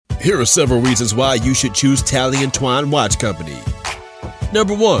Here are several reasons why you should choose Talley & Twine Watch Company.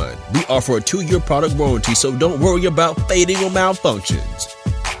 Number 1, we offer a 2-year product warranty, so don't worry about fading or malfunctions.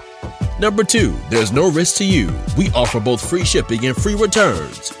 Number 2, there's no risk to you. We offer both free shipping and free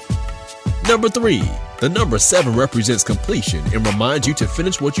returns. Number 3, the number 7 represents completion and reminds you to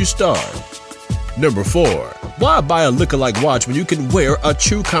finish what you start. Number 4, why buy a lookalike watch when you can wear a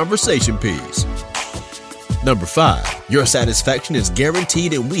true conversation piece? Number 5, your satisfaction is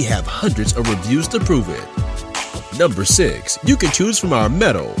guaranteed and we have hundreds of reviews to prove it. Number 6, you can choose from our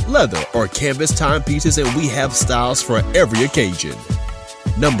metal, leather, or canvas timepieces and we have styles for every occasion.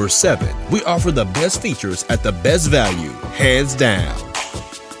 Number 7, we offer the best features at the best value, hands down.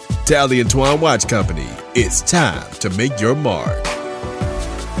 Talley & Twine Watch Company, it's time to make your mark.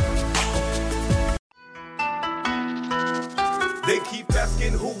 They keep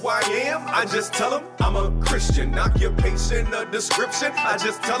asking who I am, I just tell them I'm a Christian. Occupation, a description, I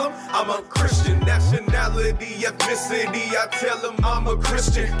just tell them I'm a Christian. Nationality, ethnicity, I tell them I'm a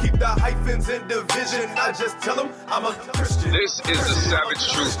Christian. Keep the hyphens in division, I just tell them I'm a Christian. This is the Savage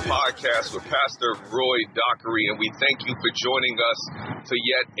Truth Podcast with Pastor Roy Dockery, and we thank you for joining us for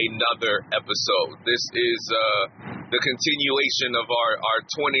yet another episode. This is the continuation of our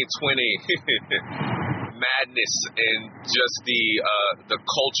 2020 madness and just the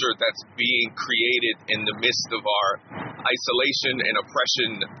culture that's being created in the midst of our isolation and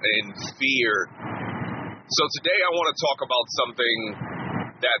oppression and fear. So today I want to talk about something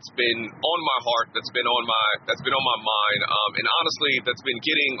that's been on my heart, that's been on my mind, and honestly that's been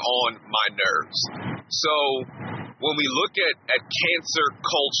getting on my nerves. So when we look at cancel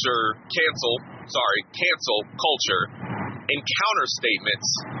culture and counter statements,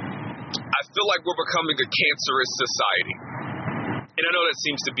 I feel like we're becoming a cancerous society. And I know that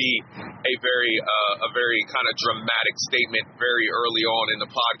seems to be a very kind of dramatic statement very early on in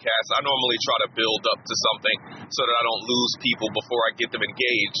the podcast. I normally try to build up to something so that I don't lose people before I get them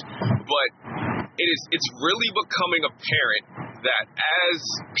engaged. But it's really becoming apparent that as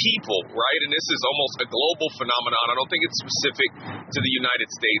people, right, and this is almost a global phenomenon, I don't think it's specific to the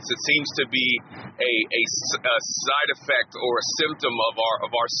United States. It seems to be a side effect or a symptom of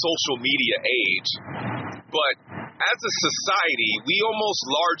our social media age. But as a society, we almost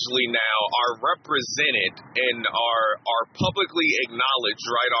largely now are represented and are publicly acknowledged,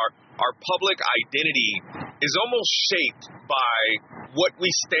 right? Our public identity is almost shaped by what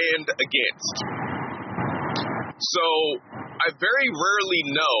we stand against. So I very rarely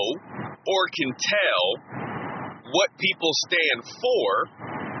know or can tell what people stand for,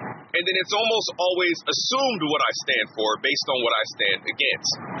 and then it's almost always assumed what I stand for based on what I stand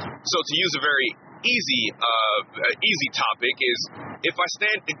against. So to use a very easy topic is, if I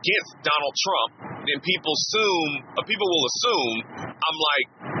stand against Donald Trump, then people will assume I'm like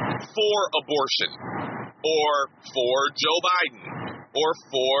for abortion, or for Joe Biden, or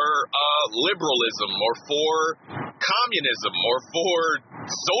for liberalism, or for communism, or for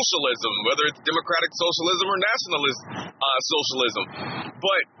socialism, whether it's democratic socialism or nationalist socialism.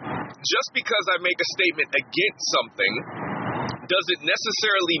 But just because I make a statement against something doesn't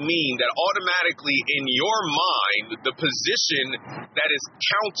necessarily mean that automatically in your mind the position that is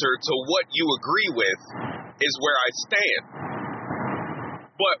counter to what you agree with is where I stand.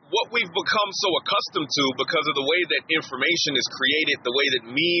 But what we've become so accustomed to because of the way that information is created, the way that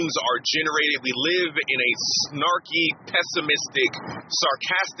memes are generated, we live in a snarky, pessimistic,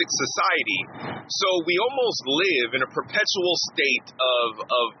 sarcastic society. So we almost live in a perpetual state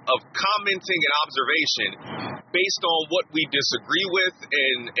of commenting and observation based on what we disagree with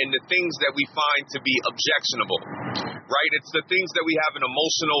and the things that we find to be objectionable, right? It's the things that we have an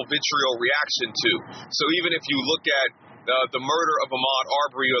emotional, vitriol reaction to. So even if you look at the murder of Ahmaud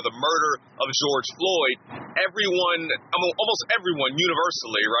Arbery or the murder of George Floyd, almost everyone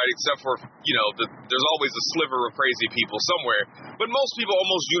universally, right, except for, there's always a sliver of crazy people somewhere, but most people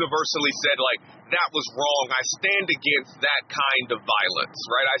almost universally said, like, that was wrong. I stand against that kind of violence,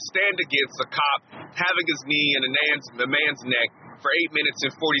 right? I stand against a cop having his knee in a man's neck for 8 minutes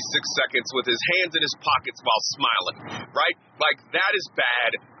and 46 seconds with his hands in his pockets while smiling, right? Like, that is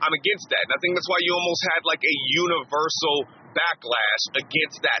bad. I'm against that. And I think that's why you almost had like a universal backlash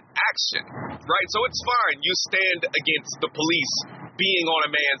against that action, right? So it's fine. You stand against the police being on a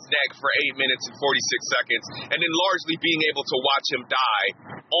man's neck for 8 minutes and 46 seconds, and then largely being able to watch him die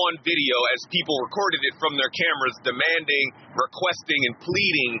on video as people recorded it from their cameras, demanding, requesting, and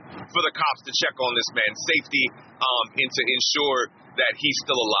pleading for the cops to check on this man's safety and to ensure that he's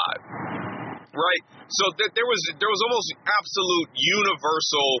still alive, right? So there was almost absolute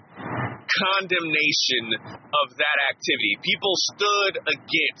universal condemnation of that activity. People stood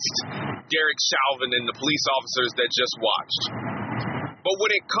against Derek Chauvin and the police officers that just watched. But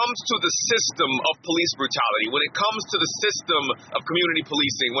when it comes to the system of police brutality, when it comes to the system of community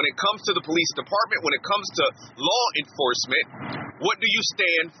policing, when it comes to the police department, when it comes to law enforcement, what do you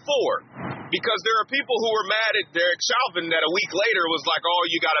stand for? Because there are people who were mad at Derek Chauvin that a week later was like, oh,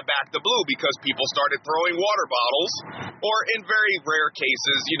 you got to back the blue because people started throwing water bottles or, in very rare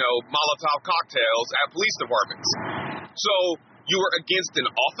cases, Molotov cocktails at police departments. So you were against an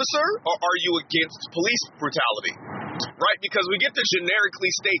officer, or are you against police brutality? Right? Because we get to generically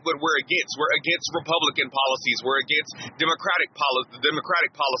state what we're against. We're against Republican policies. We're against Democratic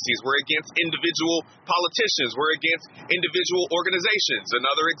policies. We're against individual politicians. We're against individual organizations.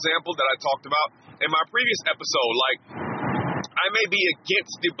 Another example that I talked about in my previous episode, like, I may be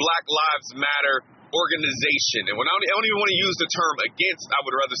against the Black Lives Matter organization. And when I don't even want to use the term against, I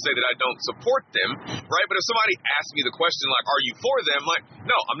would rather say that I don't support them, right? But if somebody asks me the question, like, are you for them? Like,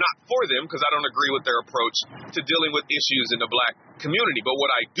 no, I'm not for them because I don't agree with their approach to dealing with issues in the Black community. But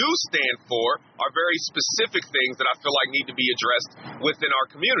what I do stand for are very specific things that I feel like need to be addressed within our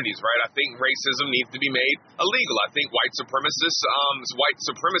communities, right? I think racism needs to be made illegal. I think white supremacy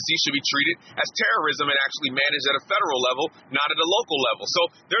should be treated as terrorism and actually managed at a federal level, not at a local level. So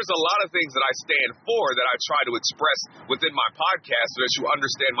there's a lot of things that I stand for that I try to express within my podcast so that you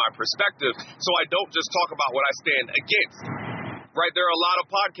understand my perspective, so I don't just talk about what I stand against. Right, there are a lot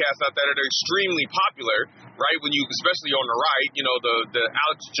of podcasts out there that are extremely popular, right? When you, especially on the right, the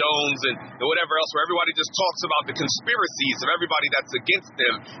Alex Jones and the whatever else, where everybody just talks about the conspiracies of everybody that's against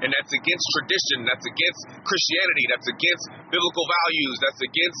them, and that's against tradition, that's against Christianity, that's against biblical values, that's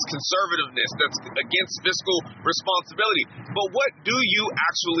against conservativeness, that's against fiscal responsibility. But what do you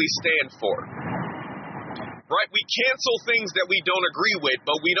actually stand for? Right? We cancel things that we don't agree with,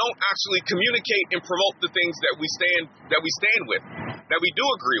 but we don't actually communicate and promote the things that we stand with, that we do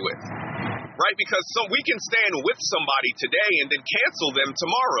agree with. Right? Because we can stand with somebody today and then cancel them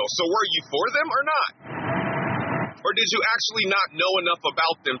tomorrow. So were you for them or not? Or did you actually not know enough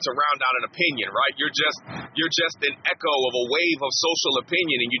about them to round out an opinion, right? You're just an echo of a wave of social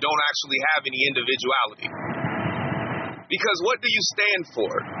opinion and you don't actually have any individuality. Because what do you stand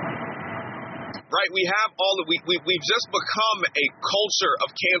for? Right, we've just become a culture of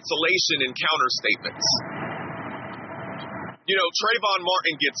cancellation and counter statements. Trayvon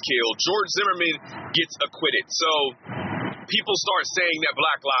Martin gets killed, George Zimmerman gets acquitted. So people start saying that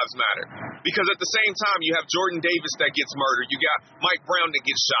Black Lives Matter. Because at the same time, you have Jordan Davis that gets murdered. You got Mike Brown that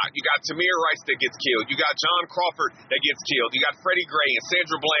gets shot. You got Tamir Rice that gets killed. You got John Crawford that gets killed. You got Freddie Gray and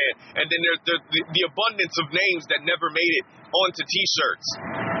Sandra Bland. And then there's the abundance of names that never made it onto T-shirts.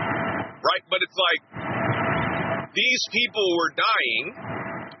 Right? But it's like, these people were dying,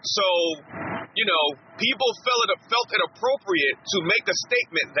 so, people felt it appropriate to make a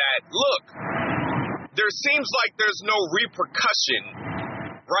statement that, look, there seems like there's no repercussion,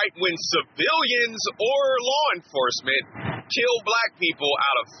 right, when civilians or law enforcement kill Black people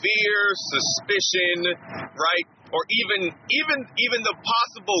out of fear, suspicion, right, or even the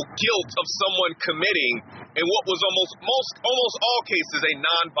possible guilt of someone committing in what was almost all cases a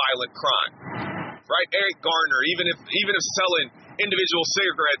nonviolent crime, right? Eric Garner, even if selling individual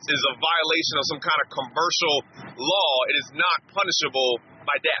cigarettes is a violation of some kind of commercial law, it is not punishable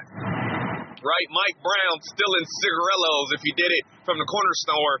by death, right? Mike Brown stealing cigarillos, if he did it from the corner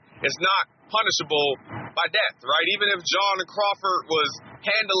store, is not punishable by death, right? Even if John Crawford was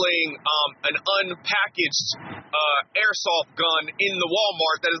handling an unpackaged airsoft gun in the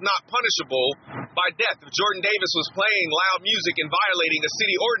Walmart, that is not punishable by death. If Jordan Davis was playing loud music and violating a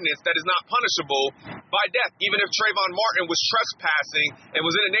city ordinance, that is not punishable by death. Even if Trayvon Martin was trespassing and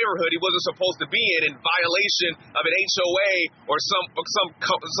was in a neighborhood he wasn't supposed to be in violation of an HOA or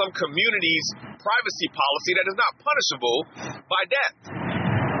some community's privacy policy, that is not punishable by death.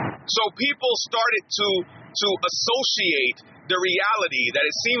 So people started to associate the reality that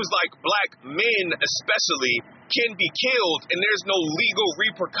it seems like Black men especially can be killed and there's no legal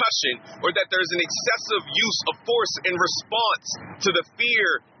repercussion, or that there's an excessive use of force in response to the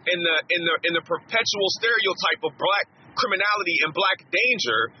fear and the perpetual stereotype of Black criminality and Black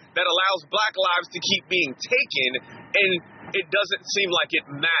danger that allows Black lives to keep being taken, and it doesn't seem like it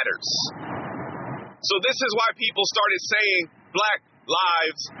matters. So this is why people started saying Black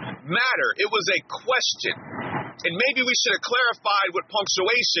lives matter. It was a question. And maybe we should have clarified with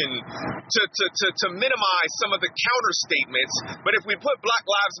punctuation to minimize some of the counter statements. But if we put Black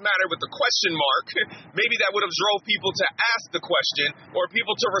Lives Matter with the question mark, maybe that would have drove people to ask the question, or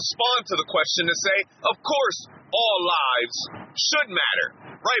people to respond to the question to say, of course, all lives should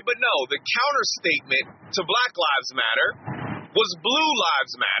matter. right? But no, the counter statement to Black Lives Matter was Blue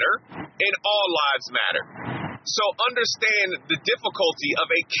Lives Matter and All Lives Matter. So understand the difficulty of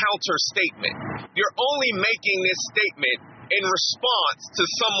a counter statement. You're only making this statement in response to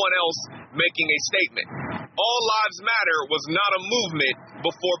someone else making a statement. All Lives Matter was not a movement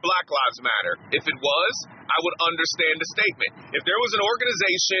before Black Lives Matter. If it was, I would understand the statement. If there was an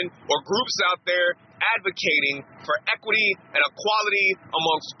organization or groups out there advocating for equity and equality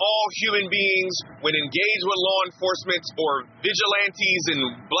amongst all human beings when engaged with law enforcement or vigilantes in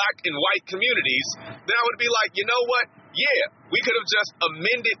Black and white communities, then I would be like, you know what? Yeah, we could have just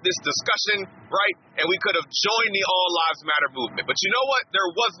amended this discussion, right? And we could have joined the All Lives Matter movement. But you know what? There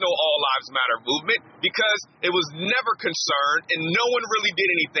was no All Lives Matter movement because it was never concerned and no one really did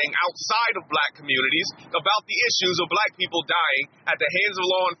anything outside of Black communities about the issues of Black people dying at the hands of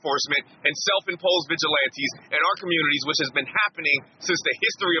law enforcement and self-imposed vigilantes in our communities, which has been happening since the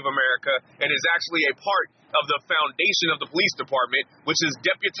history of America and is actually a part of the foundation of the police department, which is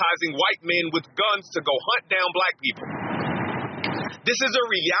deputizing white men with guns to go hunt down Black people. This is a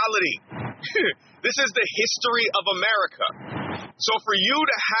reality. This is the history of America. So for you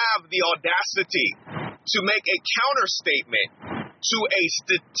to have the audacity to make a counter statement to a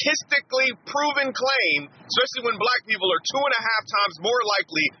statistically proven claim, especially when Black people are 2.5 times more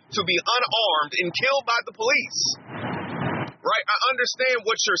likely to be unarmed and killed by the police, right? I understand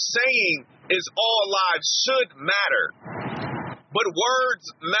what you're saying is all lives should matter, but words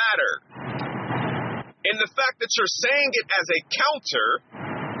matter. And the fact that you're saying it as a counter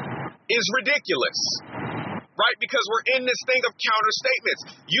is ridiculous, right? Because we're in this thing of counter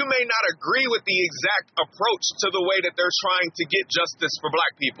statements. You may not agree with the exact approach to the way that they're trying to get justice for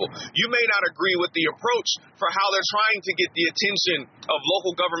Black people. You may not agree with the approach for how they're trying to get the attention of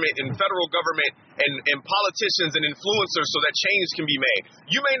local government and federal government and politicians and influencers so that change can be made.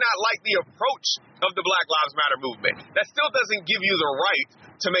 You may not like the approach of the Black Lives Matter movement. That still doesn't give you the right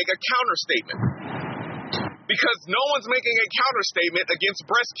to make a counter statement. Because no one's making a counter statement against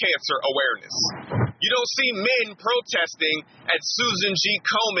breast cancer awareness. You don't see men protesting at Susan G.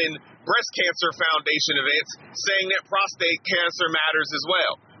 Komen Breast Cancer Foundation events saying that prostate cancer matters as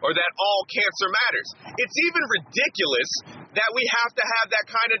well, or that all cancer matters. It's even ridiculous that we have to have that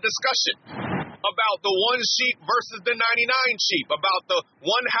kind of discussion about the one sheep versus the 99 sheep, about the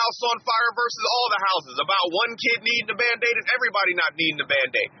one house on fire versus all the houses, about one kid needing a Band-Aid and everybody not needing a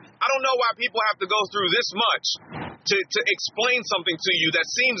Band-Aid. I don't know why people have to go through this much to explain something to you that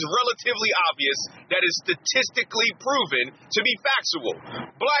seems relatively obvious, that is statistically proven to be factual.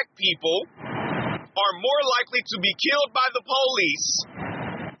 Black people are more likely to be killed by the police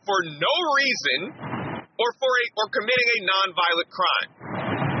for no reason or committing a nonviolent crime.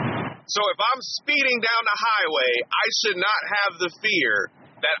 So if I'm speeding down the highway, I should not have the fear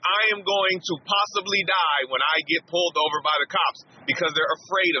that I am going to possibly die when I get pulled over by the cops because they're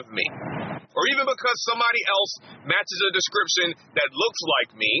afraid of me. Or even because somebody else matches a description that looks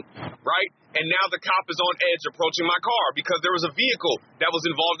like me, right? And now the cop is on edge approaching my car because there was a vehicle that was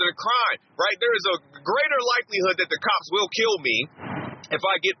involved in a crime, right? There is a greater likelihood that the cops will kill me if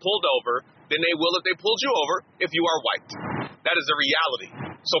I get pulled over than they will if they pulled you over if you are white. That is a reality.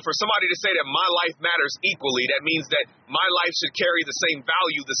 So for somebody to say that my life matters equally, that means that my life should carry the same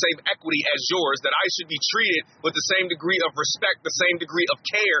value, the same equity as yours, that I should be treated with the same degree of respect, the same degree of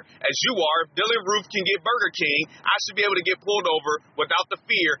care as you are. If Dylan Roof can get Burger King, I should be able to get pulled over without the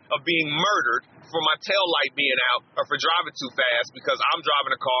fear of being murdered for my tail light being out or for driving too fast because I'm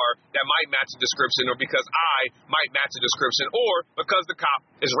driving a car that might match a description or because I might match a description or because the cop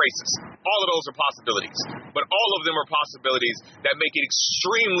is racist. All of those are possibilities, but all of them are possibilities that make it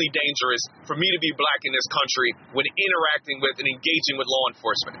extremely dangerous for me to be Black in this country when interacting with and engaging with law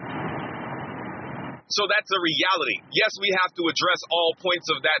enforcement. So that's a reality. Yes, we have to address all points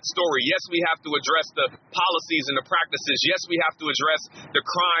of that story. Yes, we have to address the policies and the practices. Yes, we have to address the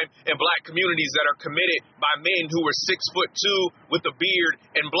crime in Black communities that are committed by men who are 6'2" with a beard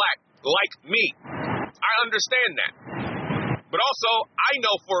and Black, like me. I understand that. But also, I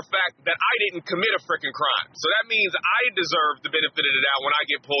know for a fact that I didn't commit a freaking crime. So that means I deserve the benefit of the doubt when I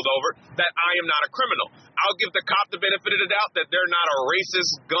get pulled over that I am not a criminal. I'll give the cop the benefit of the doubt that they're not a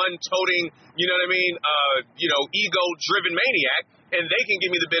racist, gun-toting, ego-driven maniac. And they can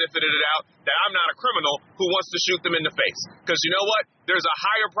give me the benefit of the doubt that I'm not a criminal who wants to shoot them in the face. Because you know what? There's a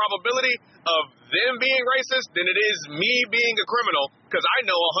higher probability of them being racist than it is me being a criminal. Because I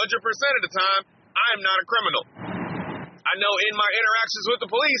know 100% of the time, I'm not a criminal. I know in my interactions with the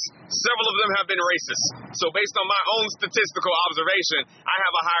police, several of them have been racist. So based on my own statistical observation, I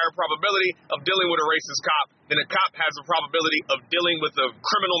have a higher probability of dealing with a racist cop than a cop has a probability of dealing with a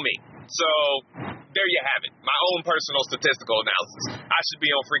criminal me. So there you have it. My own personal statistical analysis. I should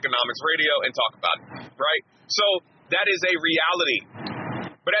be on Freakonomics Radio and talk about it, right? So that is a reality.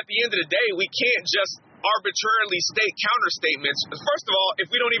 But at the end of the day, we can't just arbitrarily state counterstatements. First of all, if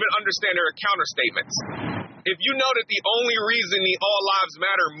we don't even understand there are counterstatements. If you know that the only reason the All Lives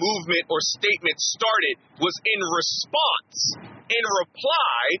Matter movement or statement started was in response, in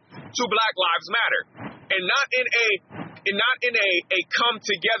reply to Black Lives Matter, and not in a come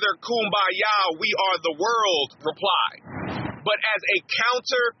together kumbaya, we are the world reply, but as a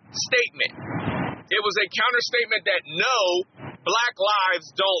counter statement. It was a counter statement that no, Black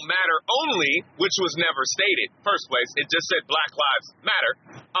lives don't matter only, which was never stated. First place, it just said Black Lives Matter.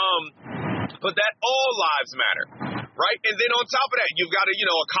 But that all lives matter, right? And then on top of that, you've got a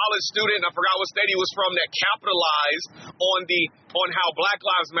college student, I forgot what state he was from, that capitalized on how Black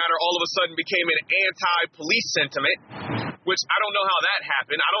Lives Matter all of a sudden became an anti-police sentiment, which I don't know how that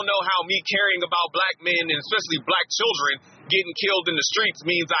happened. I don't know how me caring about black men and especially black children getting killed in the streets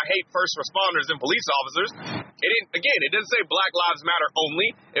means I hate first responders and police officers. It didn't say Black Lives Matter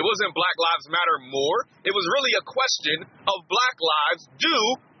only. It wasn't Black Lives Matter more. It was really a question of Black lives. Do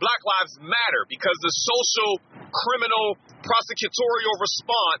Black Lives Matter? Because the social, criminal, prosecutorial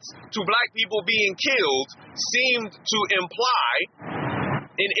response to black people being killed seemed to imply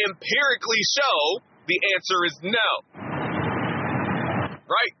and empirically show the answer is no.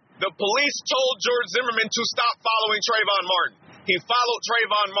 Right? The police told George Zimmerman to stop following Trayvon Martin. He followed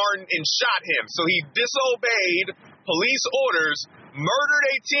Trayvon Martin and shot him. So he disobeyed police orders, murdered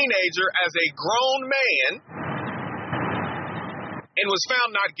a teenager as a grown man, and was found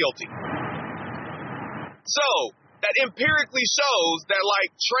not guilty. So that empirically shows that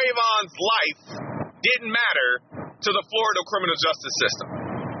Trayvon's life didn't matter to the Florida criminal justice system.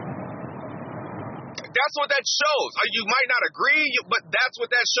 That's what that shows. You might not agree, but that's what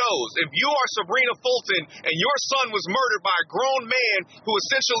that shows. If you are Sabrina Fulton and your son was murdered by a grown man who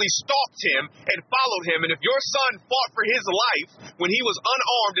essentially stalked him and followed him, and if your son fought for his life when he was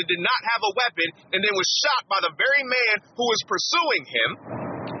unarmed and did not have a weapon and then was shot by the very man who was pursuing him,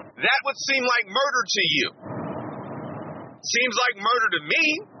 that would seem like murder to you. Seems like murder to me,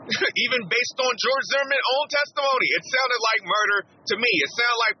 even based on George Zimmerman's own testimony. It sounded like murder to me. It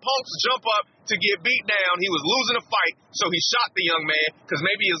sounded like punks jump up to get beat down. He was losing a fight, so he shot the young man because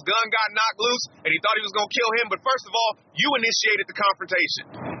maybe his gun got knocked loose and he thought he was going to kill him. But first of all, you initiated the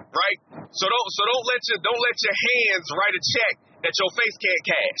confrontation, right? So don't let your hands write a check that your face can't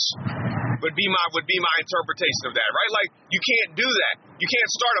cash. Would be my interpretation of that, right? Like, you can't do that. You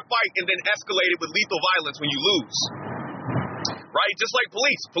can't start a fight and then escalate it with lethal violence when you lose. Right? Just like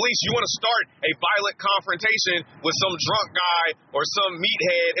police. You want to start a violent confrontation with some drunk guy or some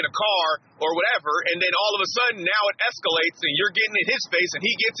meathead in a car or whatever, and then all of a sudden now it escalates and you're getting in his face and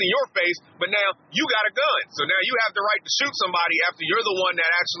he gets in your face, but now you got a gun. So now you have the right to shoot somebody after you're the one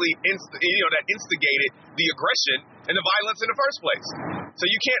that actually that instigated the aggression and the violence in the first place. So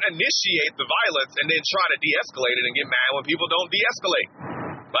you can't initiate the violence and then try to de-escalate it and get mad when people don't de-escalate.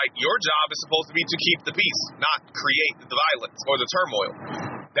 Like, your job is supposed to be to keep the peace, not create the violence or the turmoil.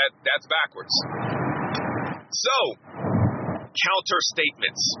 That's backwards. So, counter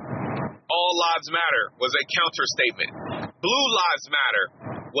statements. All Lives Matter was a counter statement. Blue Lives Matter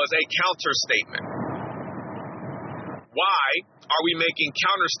was a counter statement. Why are we making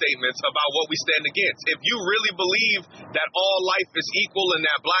counter statements about what we stand against? If you really believe that all life is equal and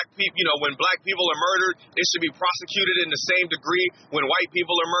that black people, when black people are murdered, it should be prosecuted in the same degree when white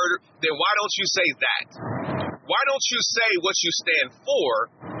people are murdered, then why don't you say that? Why don't you say what you stand for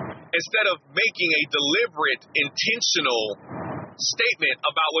instead of making a deliberate, intentional statement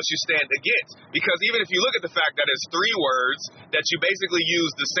about what you stand against? Because even if you look at the fact that it's 3 words, that you basically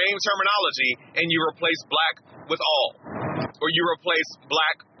use the same terminology and you replace black with all, or you replace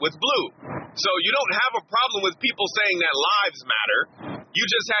black with blue. So you don't have a problem with people saying that lives matter. You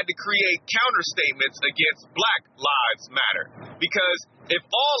just had to create counter statements against Black Lives Matter. Because if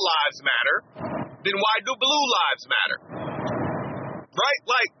all lives matter, then why do blue lives matter? Right?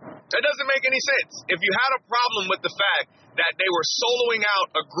 Like, that doesn't make any sense. If you had a problem with the fact that they were soloing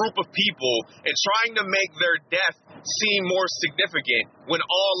out a group of people and trying to make their death seem more significant when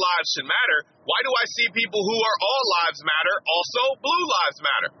all lives should matter, why do I see people who are all lives matter also blue lives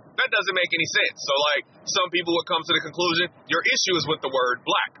matter? That doesn't make any sense. So, some people would come to the conclusion your issue is with the word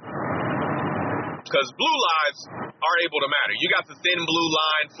black. Because blue lives are able to matter. You got the thin blue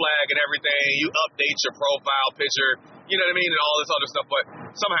line flag and everything. You update your profile picture, you know what I mean, and all this other stuff. But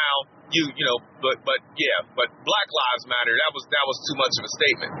somehow but Black Lives Matter. That was too much of a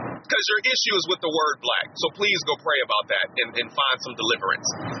statement because your issue is with the word black. So please go pray about that and find some deliverance.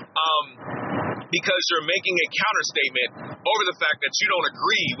 Because you're making a counter statement over the fact that you don't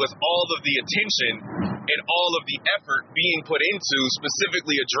agree with all of the attention and all of the effort being put into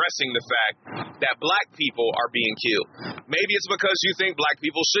specifically addressing the fact that black people are being killed. Maybe it's because you think black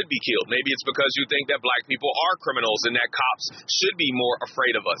people should be killed. Maybe it's because you think that black people are criminals and that cops should be more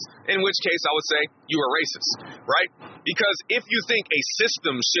afraid of us. In which case, I would say you are racist, right? Because if you think a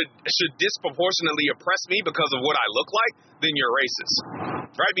system should disproportionately oppress me because of what I look like, then you're racist,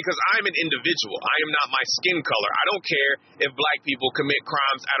 right? Because I'm an individual. I am not my skin color. I don't care if black people commit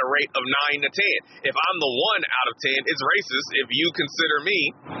crimes at a rate of 9 to 10. If I'm the 1 out of 10, it's racist if you consider me,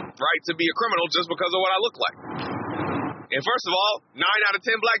 right, to be a criminal just because of what I look like. And first of all, 9 out of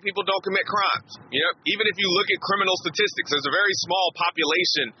 10 black people don't commit crimes. You know, even if you look at criminal statistics, there's a very small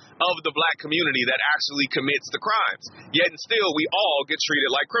population of the black community that actually commits the crimes. Yet and still, we all get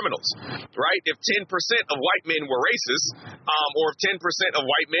treated like criminals, right? If 10% of white men were racist, or if 10% of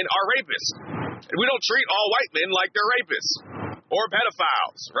white men are rapists, we don't treat all white men like they're rapists or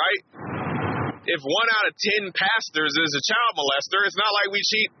pedophiles, right? If 1 out of 10 pastors is a child molester, it's not like we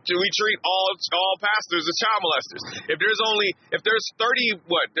treat all pastors as child molesters. There's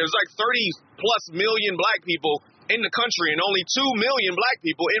like 30 plus million black people in the country and only 2 million black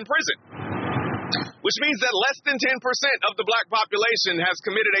people in prison, which means that less than 10% of the black population has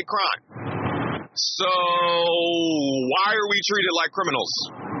committed a crime. So why are we treated like criminals?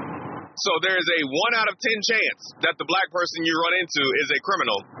 So there's a 1 out of 10 chance that the black person you run into is a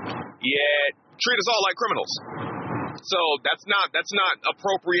criminal, yet treat us all like criminals. So that's not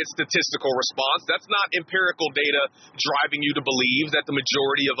appropriate statistical response. That's not empirical data driving you to believe that the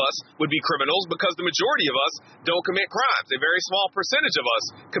majority of us would be criminals, because the majority of us don't commit crimes. A very small percentage of us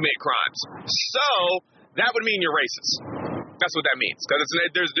commit crimes. So that would mean you're racist. That's what that means, because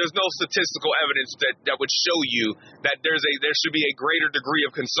there's no statistical evidence that would show you that there should be a greater degree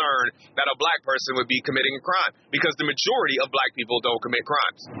of concern that a black person would be committing a crime, because the majority of black people don't commit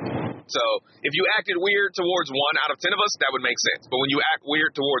crimes. So if you acted weird towards 1 out of 10 of us, that would make sense. But when you act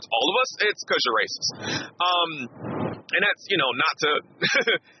weird towards all of us, it's because you're racist. And that's,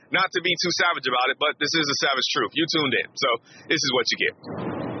 not to be too savage about it, but this is a savage truth. You tuned in, so this is what you get.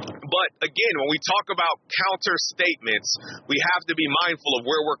 But again, when we talk about counter statements, we have to be mindful of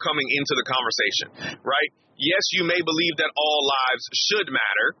where we're coming into the conversation, right? Yes, you may believe that all lives should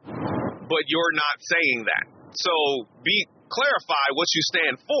matter, but you're not saying that. So clarify what you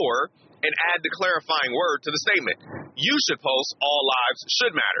stand for and add the clarifying word to the statement. You should post all lives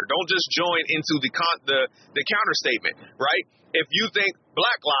should matter. Don't just join into the counter statement, right? If you think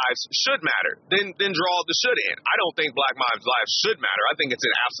black lives should matter, then draw the should in. I don't think black lives should matter. I think it's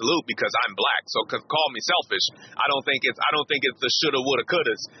an absolute because I'm black. So call me selfish. I don't think it's the shoulda, woulda,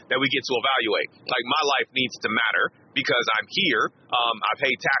 couldas that we get to evaluate. Like, my life needs to matter because I'm here. I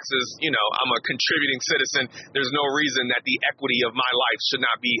pay taxes. I'm a contributing citizen. There's no reason that the equity of my life should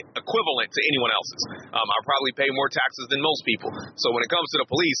not be equivalent to anyone else's. I probably pay more taxes than most people. So when it comes to the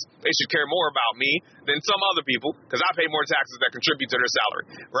police, they should care more about me than some other people, because I pay more taxes that contribute to their salary,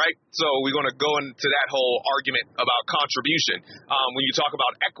 right? So we're going to go into that whole argument about contribution when you talk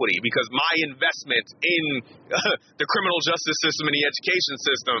about equity, because my investment in the criminal justice system and the education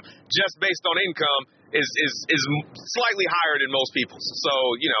system, just based on income, is slightly higher than most people's. So,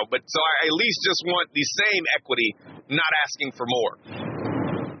 so I at least just want the same equity, not asking for more.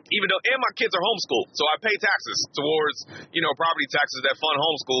 Even though, and my kids are homeschooled, so I pay taxes towards, property taxes that fund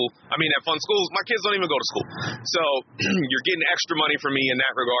schools. My kids don't even go to school. So you're getting extra money from me in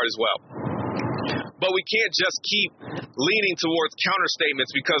that regard as well. But we can't just keep leaning towards counter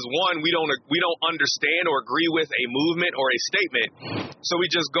statements because, one, we don't understand or agree with a movement or a statement. So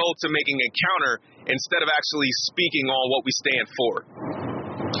we just go to making a counter instead of actually speaking on what we stand for.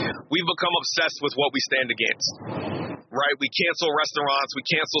 We've become obsessed with what we stand against. Right? We cancel restaurants. We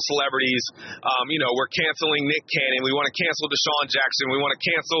cancel celebrities. We're canceling Nick Cannon. We want to cancel Deshaun Jackson. We want to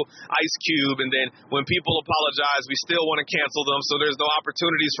cancel Ice Cube. And then when people apologize, we still want to cancel them. So there's no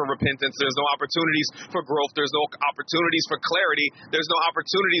opportunities for repentance. There's no opportunities for growth. There's no opportunities for clarity. There's no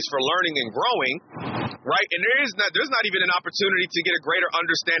opportunities for learning and growing. Right? And there's not even an opportunity to get a greater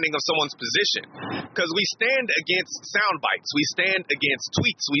understanding of someone's position, because we stand against sound bites. We stand against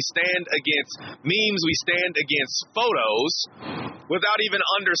tweets. We stand against memes. We stand against photos without even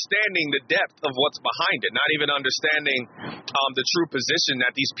understanding the depth of what's behind it, not even understanding the true position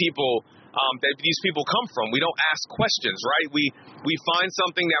that these people that these people come from. We don't ask questions, right? We find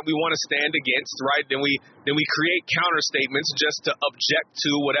something that we want to stand against, right? Then we create counter statements just to object to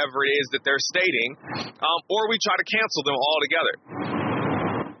whatever it is that they're stating, or we try to cancel them altogether.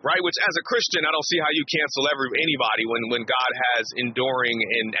 Right, which as a Christian, I don't see how you cancel anybody when God has enduring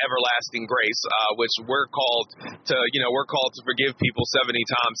and everlasting grace, which we're called to forgive people 70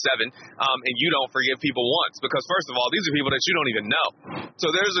 times 7, and you don't forgive people once, because first of all, these are people that you don't even know.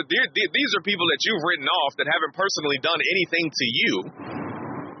 So these are people that you've written off that haven't personally done anything to you,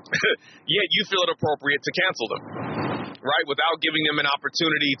 yet you feel it appropriate to cancel them. Right, without giving them an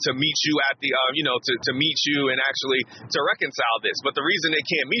opportunity to meet you at the, to meet you and actually to reconcile this. But the reason they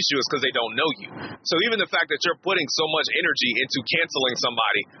can't meet you is because they don't know you. So even the fact that you're putting so much energy into canceling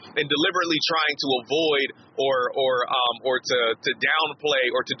somebody and deliberately trying to avoid or to downplay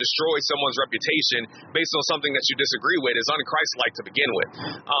or to destroy someone's reputation based on something that you disagree with is un-Christ-like to begin with.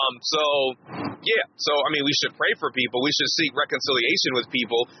 So I mean, we should pray for people. We should seek reconciliation with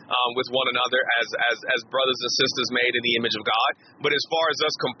people, with one another as brothers and sisters made in the image of God. But as far as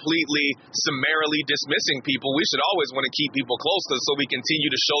us completely summarily dismissing people, we should always want to keep people close so we continue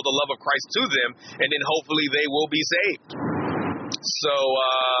to show the love of Christ to them, and then hopefully they will be saved. So,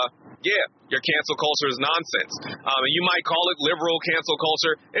 your cancel culture is nonsense. And you might call it liberal cancel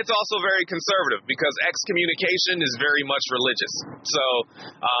culture. It's also very conservative because excommunication is very much religious. So,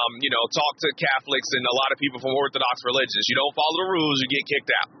 talk to Catholics and a lot of people from Orthodox religions. You don't follow the rules, you get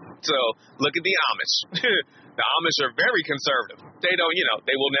kicked out. So, look at the Amish. The Amish are very conservative. They don't,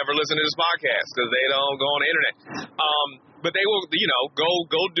 they will never listen to this podcast because they don't go on the internet. But they will,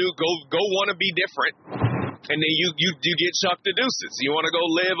 go want to be different. And then you get chucked to deuces. You want to go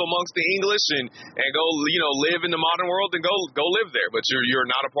live amongst the English and go, live in the modern world, then go live there. But you're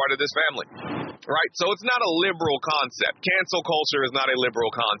not a part of this family. Right? So it's not a liberal concept. Cancel culture is not a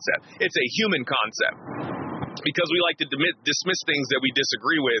liberal concept. It's a human concept. Because we like to dismiss things that we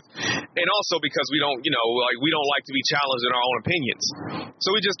disagree with, and also because we don't like to be challenged in our own opinions.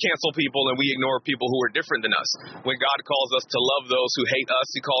 So we just cancel people and we ignore people who are different than us. When God calls us to love those who hate us,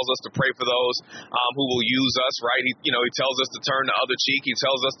 He calls us to pray for those who will use us. Right? He tells us to turn the other cheek. He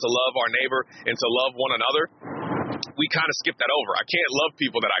tells us to love our neighbor and to love one another. We kind of skip that over. I can't love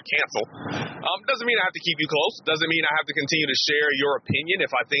people that I cancel. Doesn't mean I have to keep you close. Doesn't mean I have to continue to share your opinion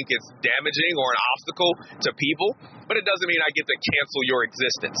if I think it's damaging or an obstacle to people. But it doesn't mean I get to cancel your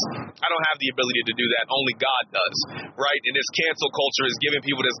existence. I don't have the ability to do that. Only God does. Right? And this cancel culture is giving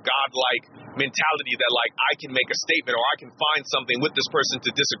people this God-like mentality that, like, I can make a statement or I can find something with this person to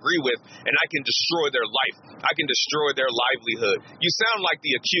disagree with and I can destroy their life. I can destroy their livelihood. You sound like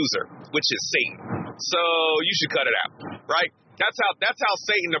the accuser, which is Satan. So you should cut it out, right? That's how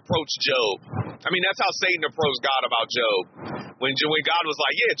Satan approached Job. I mean, that's how Satan approached God about Job. When God was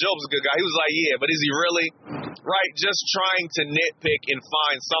like, yeah, Job's a good guy. He was like, yeah, but is he really? Right? Just trying to nitpick and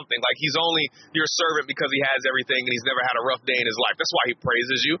find something. Like, he's only your servant because he has everything and he's never had a rough day in his life. That's why he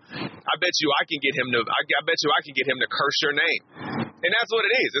praises you. I bet you I can get him to curse your name. And that's what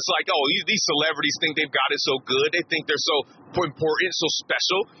it is. It's like, oh, these celebrities think they've got it so good. They think they're so important, so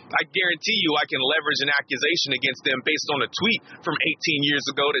special. I guarantee you I can leverage an accusation against them based on a tweet from 18 years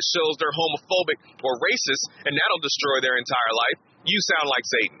ago that shows they're homophobic or racist, and that'll destroy their entire life. You sound like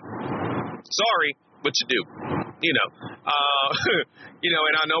Satan. Sorry, but you do.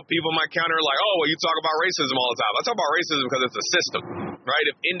 And I know people might counter like, oh, well, you talk about racism all the time. I talk about racism because it's a system, right?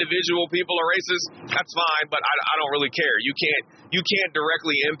 If individual people are racist, that's fine, but I don't really care. You can't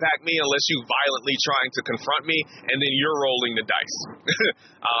directly impact me unless you violently trying to confront me, and then you're rolling the dice.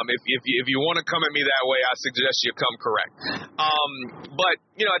 If you want to come at me that way, I suggest you come correct. But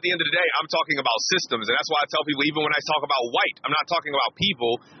at the end of the day, I'm talking about systems, and that's why I tell people, even when I talk about white, I'm not talking about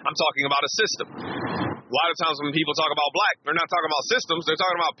people, I'm talking about a system. A lot of times when people talk about black, they're not talking about systems, they're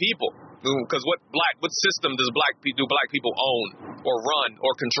talking about people. Because what system do black people own or run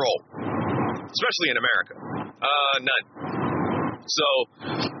or control? Especially in America. None. So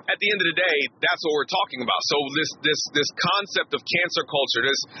at the end of the day, that's what we're talking about. So this concept of cancer culture,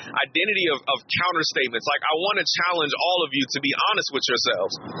 this identity of counter statements, like, I want to challenge all of you to be honest with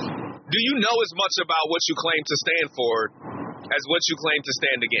yourselves. Do you know as much about what you claim to stand for as what you claim to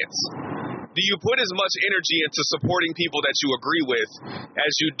stand against? Do you put as much energy into supporting people that you agree with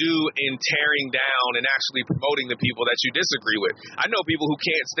as you do in tearing down and actually promoting the people that you disagree with? I know people who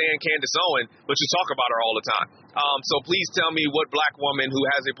can't stand Candace Owen, but you talk about her all the time. So please tell me what black woman who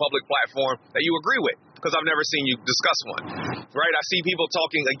has a public platform that you agree with, because I've never seen you discuss one, right? I see people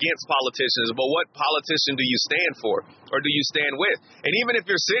talking against politicians, but what politician do you stand for or do you stand with? And even if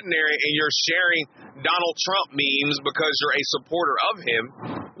you're sitting there and you're sharing Donald Trump memes because you're a supporter of him,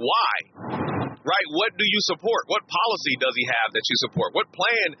 why? right? What do you support? What policy does he have that you support? What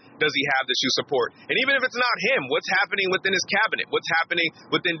plan does he have that you support? And even if it's not him, what's happening within his cabinet? What's happening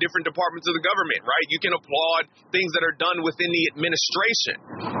within different departments of the government, right? You can applaud things that are done within the administration.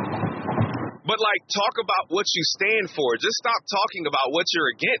 But like, talk about what you stand for. Just stop talking about what you're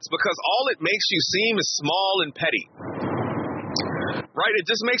against, because all it makes you seem is small and petty. Right? It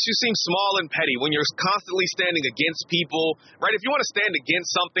just makes you seem small and petty when you're constantly standing against people, right? If you want to stand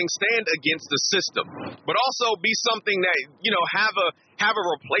against something, stand against the system, but also be something that, you know, have a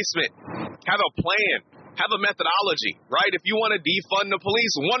replacement, have a plan, have a methodology, right? If you want to defund the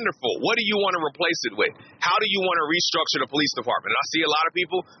police, wonderful. What do you want to replace it with? How do you want to restructure the police department? And I see a lot of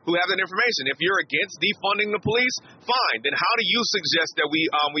people who have that information. If you're against defunding the police, fine. Then how do you suggest that we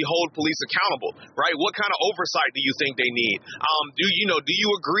hold police accountable, right? What kind of oversight do you think they need? Do you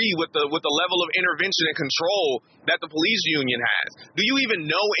agree with the level of intervention and control that the police union has? Do you even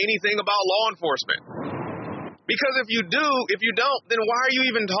know anything about law enforcement? Because if you don't, then why are you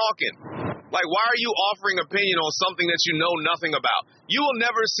even talking? Like, why are you offering opinion on something that you know nothing about? You will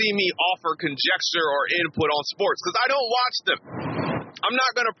never see me offer conjecture or input on sports because I don't watch them. I'm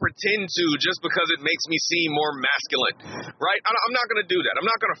not going to pretend to just because it makes me seem more masculine, right? I'm not going to do that. I'm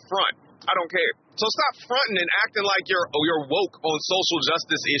not going to front. I don't care. So stop fronting and acting like you're woke on social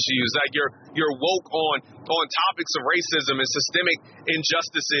justice issues, like you're woke on topics of racism and systemic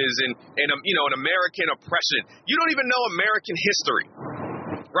injustices and an American oppression. You don't even know American history.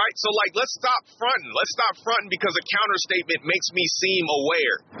 Right? So, like, let's stop fronting. Let's stop fronting because a counter statement makes me seem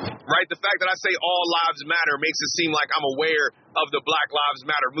aware. Right? The fact that I say all lives matter makes it seem like I'm aware of the Black Lives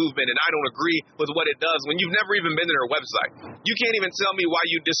Matter movement, and I don't agree with what it does when you've never even been to their website. You can't even tell me why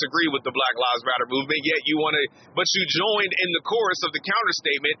you disagree with the Black Lives Matter movement, yet but you joined in the chorus of the counter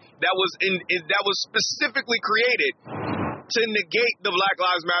statement that was specifically created to negate the Black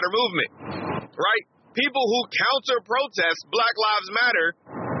Lives Matter movement. Right? People who counter protest Black Lives Matter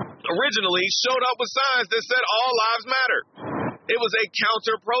originally showed up with signs that said all lives matter. It was a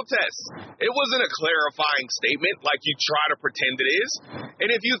counter protest. It wasn't a clarifying statement like you try to pretend it is. And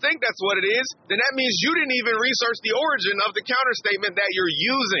if you think that's what it is, then that means you didn't even research the origin of the counter statement that you're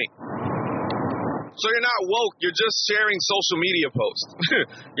using. So you're not woke, you're just sharing social media posts.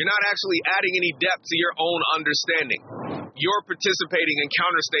 You're not actually adding any depth to your own understanding. You're participating in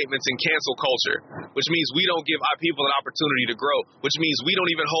counter statements and cancel culture, which means we don't give our people an opportunity to grow, which means we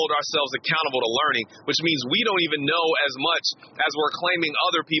don't even hold ourselves accountable to learning, which means we don't even know as much as we're claiming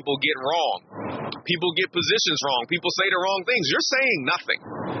other people get wrong. People get positions wrong. People say the wrong things. You're saying nothing.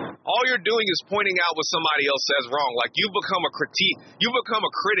 All you're doing is pointing out what somebody else says wrong. Like you've become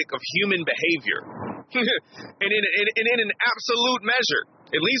a critic of human behavior. and in an absolute measure.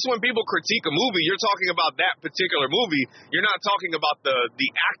 At least when people critique a movie, you're talking about that particular movie. You're not talking about the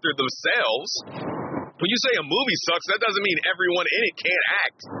actor themselves. When you say a movie sucks, that doesn't mean everyone in it can't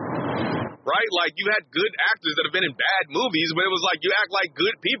act. Right? Like, you had good actors that have been in bad movies, but it was like you act like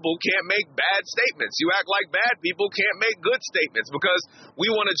good people can't make bad statements. You act like bad people can't make good statements because we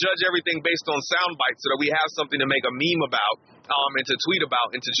want to judge everything based on sound bites so that we have something to make a meme about, and to tweet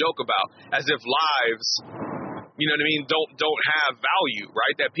about and to joke about, as if lives, you know what I mean, don't have value,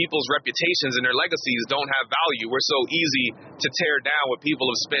 right? That people's reputations and their legacies don't have value. We're so easy to tear down what people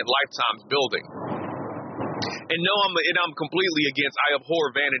have spent lifetimes building. And no, I'm completely against, I abhor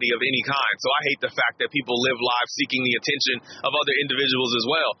vanity of any kind. So I hate the fact that people live lives seeking the attention of other individuals as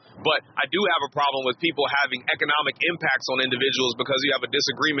well. But I do have a problem with people having economic impacts on individuals because you have a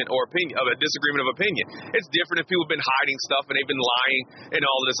disagreement of opinion. It's different if people have been hiding stuff and they've been lying and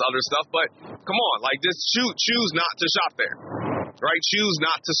all of this other stuff. But come on, like, just choose not to shop there. Right? Choose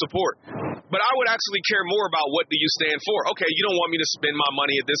not to support. But I would actually care more about what do you stand for. Okay, you don't want me to spend my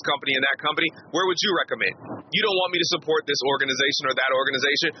money at this company and that company. Where would you recommend? You don't want me to support this organization or that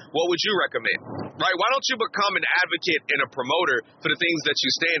organization. What would you recommend? Right? Why don't you become an advocate and a promoter for the things that you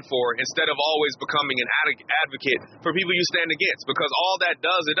stand for instead of always becoming an advocate for people you stand against? Because all that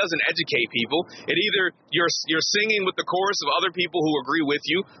does, it doesn't educate people. It either you're singing with the chorus of other people who agree with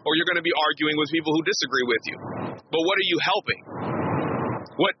you, or you're going to be arguing with people who disagree with you. But what are you helping?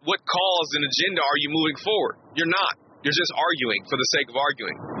 What cause and agenda are you moving forward? You're not. You're just arguing for the sake of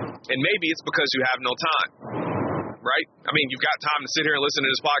arguing. And maybe it's because you have no time. right? I mean, you've got time to sit here and listen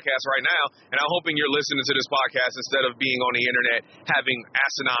to this podcast right now, and I'm hoping you're listening to this podcast instead of being on the internet having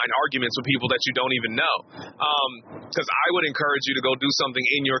asinine arguments with people that you don't even know. Because I would encourage you to go do something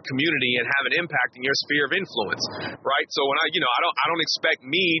in your community and have an impact in your sphere of influence, right? So when I don't expect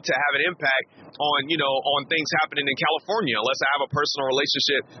me to have an impact on things happening in California unless I have a personal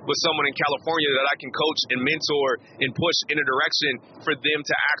relationship with someone in California that I can coach and mentor and push in a direction for them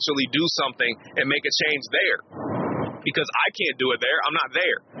to actually do something and make a change there. Because I can't do it there. I'm not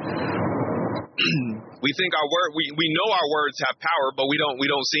there. We think we know our words have power, but we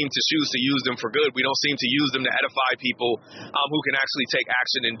don't seem to choose to use them for good. We don't seem to use them to edify people who can actually take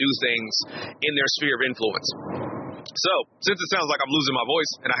action and do things in their sphere of influence. So, since it sounds like I'm losing my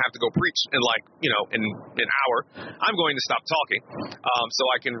voice and I have to go preach in in an hour, I'm going to stop talking so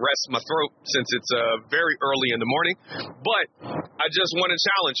I can rest my throat since it's very early in the morning. But I just want to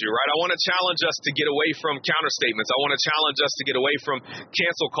challenge you, right? I want to challenge us to get away from counter statements. I want to challenge us to get away from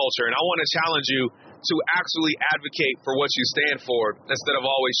cancel culture. And I want to challenge you to actually advocate for what you stand for instead of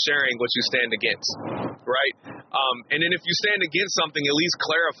always sharing what you stand against, right? And then if you stand against something, at least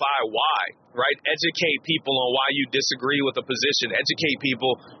clarify why, right? Educate people on why you disagree with a position. Educate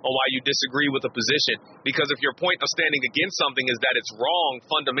people on why you disagree with a position. Because if your point of standing against something is that it's wrong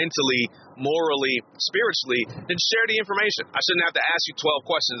fundamentally, morally, spiritually, then share the information. I shouldn't have to ask you 12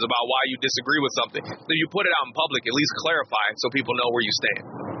 questions about why you disagree with something. If you put it out in public, at least clarify it so people know where you stand.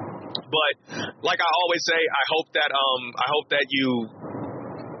 But like I always say, I hope that you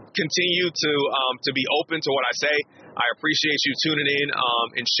continue to be open to what I say. I appreciate you tuning in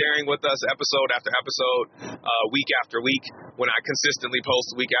and sharing with us episode after episode, week after week, when I consistently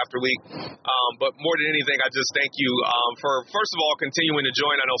post week after week. But more than anything, I just thank you for, first of all, continuing to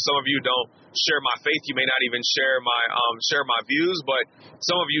join. I know some of you don't share my faith. You may not even share my views, but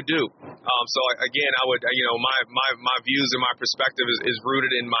some of you do. So again, I would, my views and my perspective is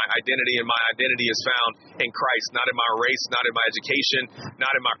rooted in my identity, and my identity is found in Christ, not in my race, not in my education,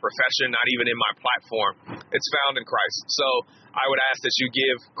 not in my profession, not even in my platform. It's found in Christ. So I would ask that you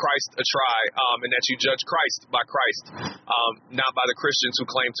give Christ a try, and that you judge Christ by Christ, not by the Christians who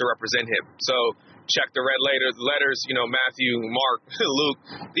claim to represent him. So check the red letters, Matthew, Mark, Luke,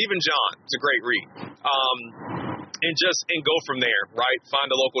 even John. It's a great read. And go from there, right? Find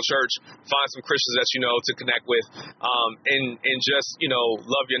a local church, find some Christians that you know to connect with, and just,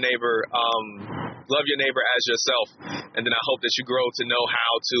 love your neighbor as yourself. And then I hope that you grow to know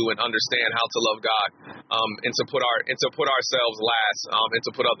how to and understand how to love God, and to put ourselves last, and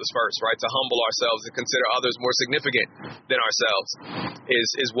to put others first, right? To humble ourselves and consider others more significant than ourselves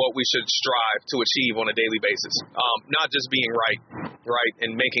is what we should strive to achieve on a daily basis. Not just being right,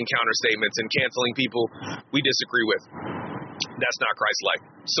 and making counter statements and canceling people we disagree with. That's not Christ-like.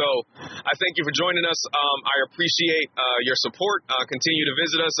 So I thank you for joining us. I appreciate your support. Continue to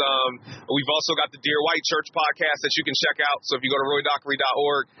visit us. We've also got the Dear White Church podcast that you can check out. So if you go to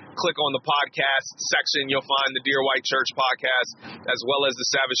roydockery.org, click on the podcast section, you'll find the Dear White Church podcast, as well as the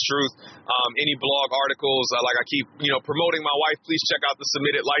Savage Truth. Any blog articles, like I keep, promoting my wife, please check out the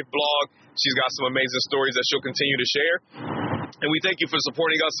Submitted Life blog. She's got some amazing stories that she'll continue to share. And we thank you for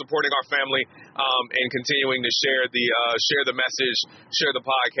supporting us, supporting our family, and continuing to share the message, share the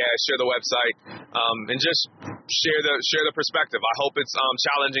podcast, share the website, and just share the perspective. I hope it's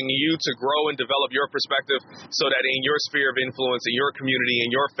challenging you to grow and develop your perspective so that in your sphere of influence, in your community,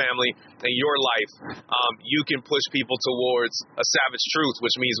 in your family, in your life, you can push people towards a savage truth,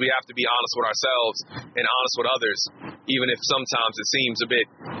 which means we have to be honest with ourselves and honest with others, even if sometimes it seems a bit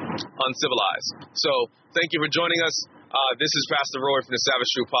uncivilized. So thank you for joining us. This is Pastor Roy from the Savage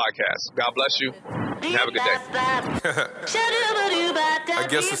Truth Podcast. God bless you. And have a good day. I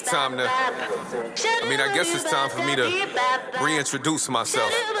guess it's time for me to reintroduce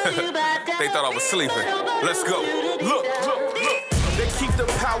myself. They thought I was sleeping. Let's go. Look. They keep the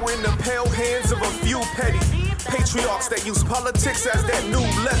power in the pale hands of a few petty patriarchs that use politics as that new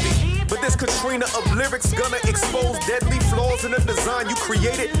levy. But this Katrina of lyrics gonna expose deadly flaws in the design you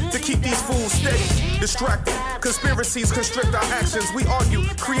created to keep these fools steady. Distracted, conspiracies constrict our actions. We argue,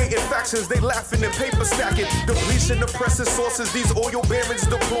 creating factions, they laughing and paper stacking. Depletion of precious sources, these oil barons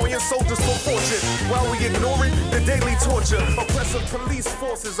deploying soldiers for fortune. While we ignoring the daily torture, oppressive police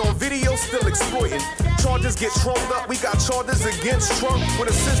forces on video still exploiting. Charges get trumped up, we got charges against Trump. When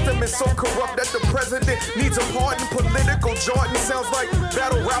the system is so corrupt that the president needs a pardon. Political jargon sounds like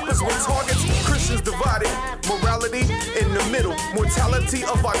battle rappers with targets. Christians divided, morality in the middle. Mortality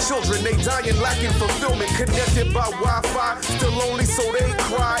of our children, they dying lacking fulfillment. Connected by Wi-Fi, still lonely so they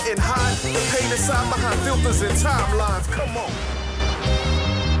cry and hide. The pain inside behind filters and timelines, come on.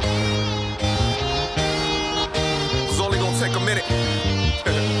 take a minute.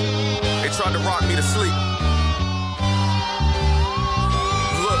 They tried to rock me to sleep.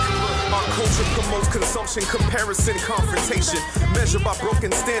 Our culture promotes consumption, comparison, confrontation. Measured by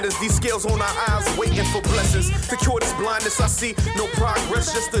broken standards, these scales on our eyes waiting for blessings. To cure this blindness, I see no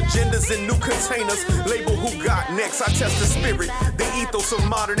progress, just agendas in new containers. Label who got next, I test the spirit. The ethos of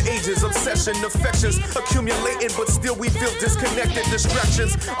modern ages, obsession, affections accumulating, but still we feel disconnected.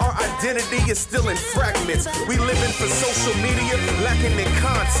 Distractions, our identity is still in fragments. We living for social media, lacking in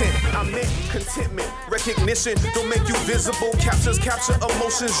content. I meant contentment, recognition don't make you visible. Capture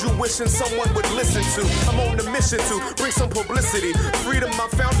emotions you wishing someone would listen to. I'm on a mission to bring some publicity. Freedom I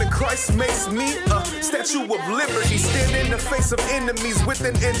found in Christ makes me a statue of liberty. Stand in the face of enemies with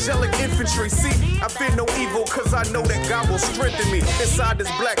an angelic infantry. See, I fear no evil cause I know that God will strengthen me. Inside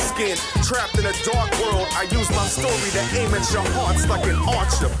this black skin, trapped in a dark world, I use my story to aim at your hearts like an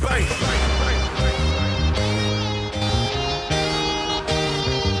archer. Bang!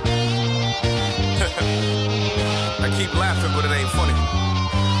 I keep laughing, but it ain't funny.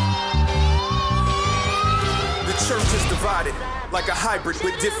 The church is divided like a hybrid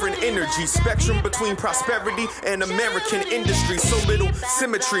with different energy. Spectrum between prosperity and American industry. So little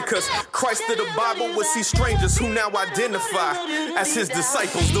symmetry, cause Christ of the Bible would see strangers who now identify as his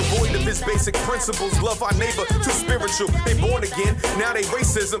disciples. Devoid of his basic principles, love our neighbor, too spiritual. They born again, now they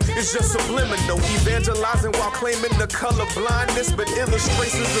racism is just subliminal. Evangelizing while claiming the color blindness, but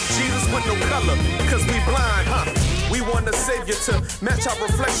illustrations of Jesus with no color, cause we blind, huh? We want a savior to match our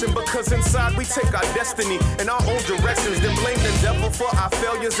reflection, because inside we take our destiny in our own directions, then blame the devil for our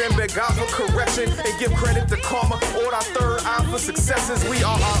failures and beg God for correction, and give credit to karma or our third eye for successes. We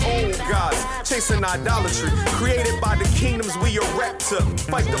are our own gods, chasing idolatry, created by the kingdoms we erect to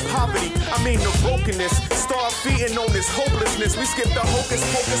fight the poverty, the brokenness. Start feeding on this hopelessness. We skip the hocus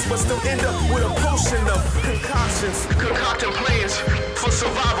pocus, but still end up with a potion of concoctions, concocting plans for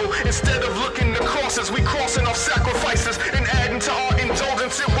survival. Instead of looking to crosses, we crossing off sacrifices and adding to our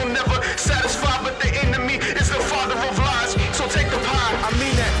indulgence. It will never satisfy, but the enemy is the father of lies. So take the pie,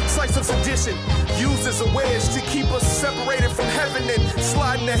 that slice of sedition, used as a wedge to keep us separated from heaven and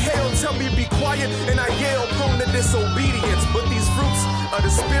sliding to hell. Tell me be quiet and I yell prone to disobedience, but these fruits of the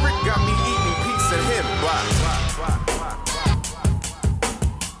spirit got me eating peace and him. Bye.